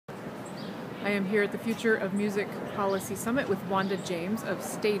I am here at the Future of Music Policy Summit with Wanda James of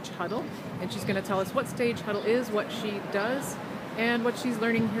Stage Huddle, and she's going to tell us what Stage Huddle is, what she does, and what she's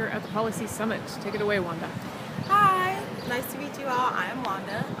learning here at the Policy Summit. Take it away, Wanda. Hi, nice to meet you all. I am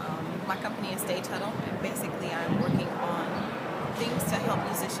Wanda. My company is Stage Huddle, and basically I'm working on things to help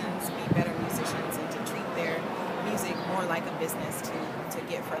musicians be better musicians and to treat their music more like a business to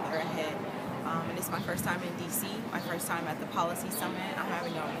get further ahead. And it's my first time in DC, my first time at the Policy Summit. I'm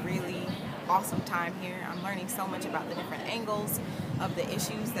having a really awesome time here. I'm learning so much about the different angles of the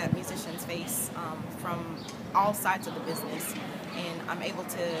issues that musicians face from all sides of the business. And I'm able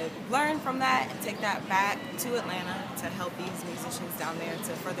to learn from that and take that back to Atlanta to help these musicians down there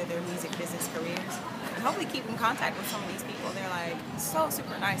to further their music business careers. And hopefully keep in contact with some of these people. They're like so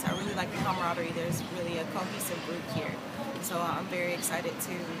super nice. I really like the camaraderie. There's really a cohesive group here. So I'm very excited to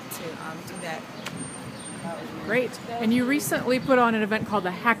do that. Great. And you recently put on an event called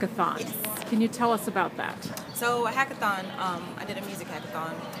the Hackathon. Yes. Can you tell us about that? So a hackathon, I did a music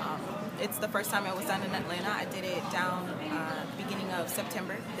hackathon. It's the first time it was done in Atlanta. I did it down beginning of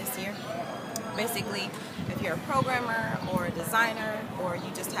September this year. Basically, if you're a programmer or a designer or you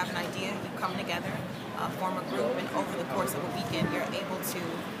just have an idea, you come together, form a group, and over the course of a weekend, you're able to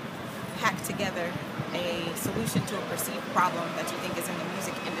hack together a solution to a perceived problem that you think is in the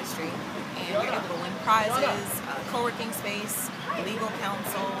music industry. And you're able to win prizes, co-working space, legal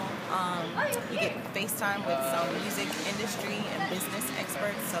counsel. You get FaceTime with some music industry and business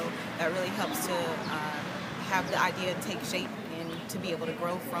experts, so that really helps to have the idea take shape and to be able to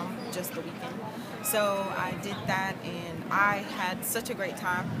grow from just the weekend. So I did that and I had such a great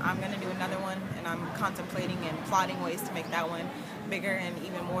time. I'm going to do another one, and I'm contemplating and plotting ways to make that one bigger and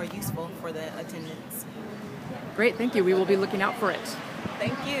even more useful for the attendance. Great, thank you. We will be looking out for it.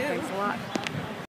 Thank you. Thanks a lot.